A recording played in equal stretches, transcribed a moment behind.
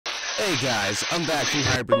Hey guys, I'm back from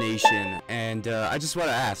hibernation, and I just want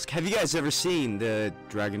to ask, have you guys ever seen the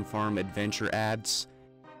Dragon Farm Adventure ads?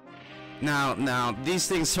 Now, these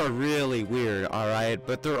things are really weird, alright,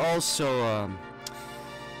 but they're also,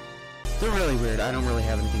 they're really weird. I don't really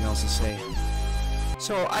have anything else to say.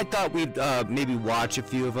 So, I thought we'd, maybe watch a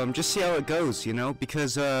few of them, just see how it goes, you know,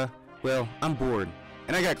 because, well, I'm bored,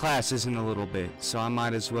 and I got classes in a little bit, so I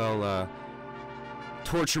might as well,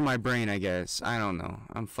 torture my brain, I guess. I don't know.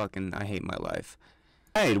 I hate my life.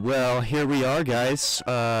 Alright, well, here we are, guys.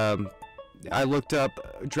 I looked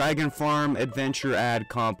up Dragon Farm Adventure ad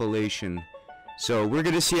compilation. So, we're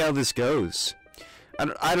gonna see how this goes.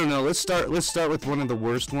 I don't know. Let's start with one of the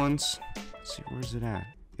worst ones. Let's see, where's it at?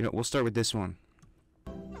 You know, we'll start with this one.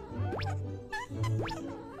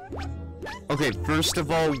 Okay, first of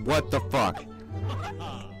all, what the fuck?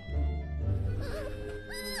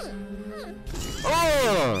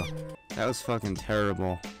 Oh! That was fucking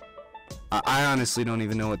terrible. I honestly don't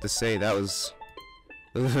even know what to say. That was...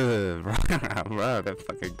 bro, that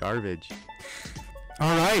fucking garbage.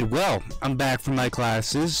 Alright, well, I'm back from my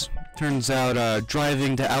classes. Turns out,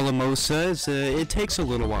 driving to Alamosa it takes a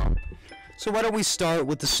little while. So why don't we start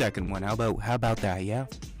with the second one? How about that, yeah?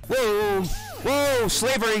 Whoa! Whoa!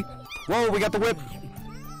 Slavery! Whoa, we got the whip!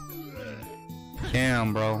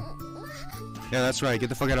 Damn, bro. Yeah, that's right. Get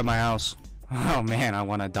the fuck out of my house. Oh man, I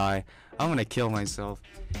wanna die. I wanna kill myself.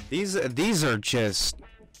 These are just...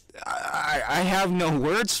 I have no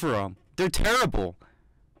words for them. They're terrible.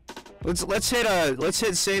 Let's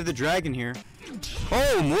hit save the dragon here.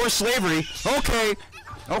 Oh, more slavery.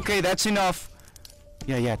 Okay, that's enough.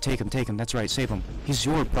 Yeah, take him. That's right, save him. He's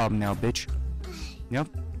your problem now, bitch. Yep.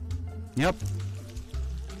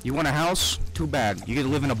 You want a house? Too bad. You get to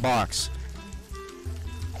live in a box.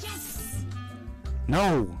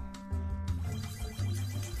 No.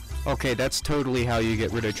 Okay, that's totally how you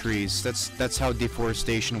get rid of trees. That's how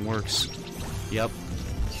deforestation works. Yep.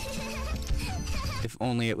 If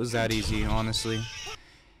only it was that easy, honestly.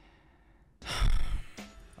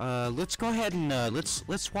 Let's go ahead and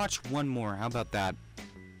let's watch one more. How about that?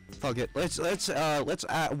 Fuck it. Let's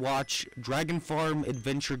watch Dragon Farm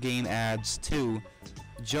Adventure Game ads 2,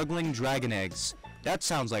 Juggling Dragon Eggs. That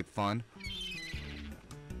sounds like fun.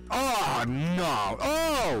 Oh no!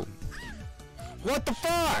 Oh! What the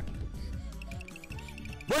fuck?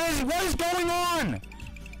 What is going on?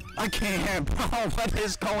 I can't, bro. What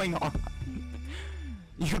is going on?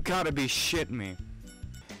 You gotta be shitting me.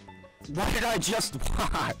 What did I just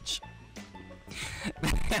watch?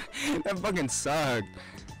 That fucking sucked.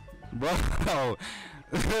 Bro.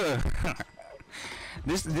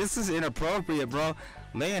 This is inappropriate, bro.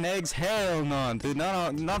 Laying eggs? Hell no, dude. No,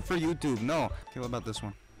 not for YouTube. No. Okay, what about this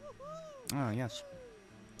one? Oh, yes.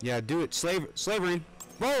 Yeah, do it. Slavery.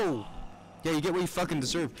 Whoa! Yeah, you get what you fucking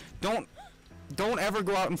deserve. Don't ever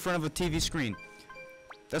go out in front of a TV screen.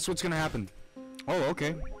 That's what's gonna happen. Oh,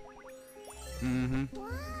 okay.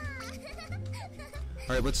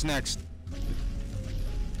 Alright, what's next?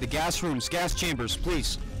 The gas rooms, gas chambers,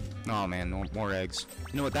 please. Oh man, no more eggs.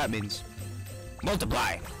 You know what that means.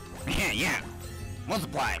 Multiply! Yeah!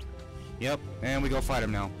 Multiply! Yep, and we go fight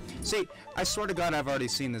him now. See, I swear to God I've already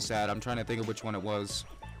seen this ad. I'm trying to think of which one it was.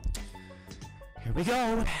 Here we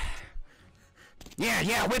go.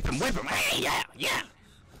 Yeah, whip him. Hey, yeah.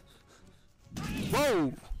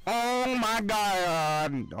 Whoa. Oh my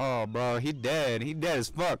God. Oh, bro, he dead. He dead as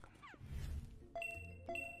fuck.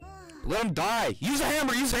 Let him die. Use a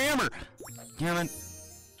hammer. Damn it.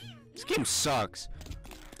 This game sucks.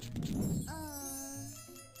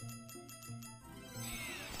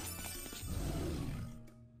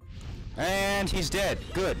 And he's dead.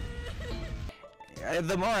 Good.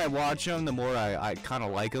 The more I watch them, the more I kind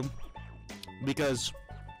of like them. Because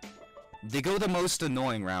they go the most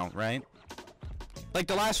annoying route, right? Like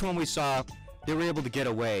the last one we saw, they were able to get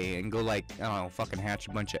away and go like, I don't know, fucking hatch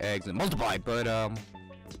a bunch of eggs and multiply. But,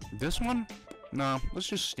 this one? No, let's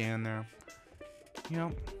just stand there. You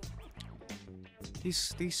know,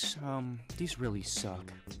 these really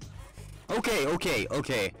suck. Okay.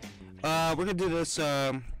 We're gonna do this,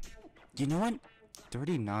 you know what?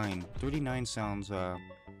 39. 39 sounds,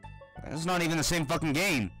 that's not even the same fucking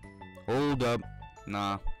game. Hold up.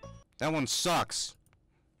 Nah. That one sucks.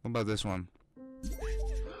 What about this one?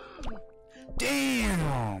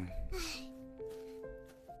 Damn!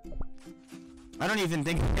 I don't even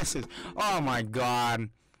think this is... Oh my God.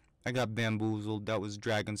 I got bamboozled. That was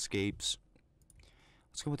Dragonscapes.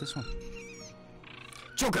 Let's go with this one.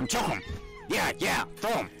 Choke him! Yeah!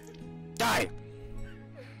 Throw him! Die!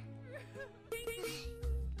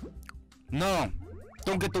 No!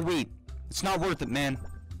 Don't get the wheat. It's not worth it, man.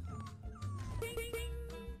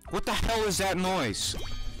 What the hell is that noise?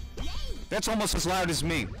 That's almost as loud as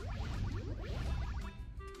me.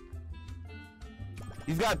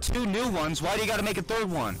 You've got 2 new ones. Why do you gotta make a 3rd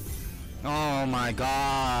one? Oh my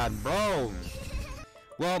god, bro.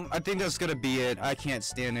 Well, I think that's gonna be it. I can't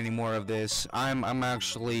stand any more of this. I'm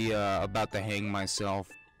actually about to hang myself.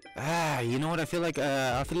 You know what? I feel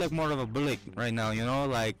like more of a bullet right now. You know,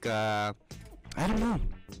 like I don't know.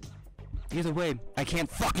 Either way, I can't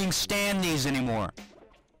fucking stand these anymore.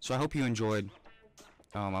 So I hope you enjoyed.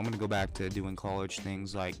 I'm gonna go back to doing college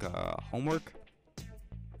things like homework.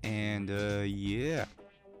 And yeah.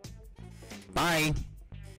 Bye.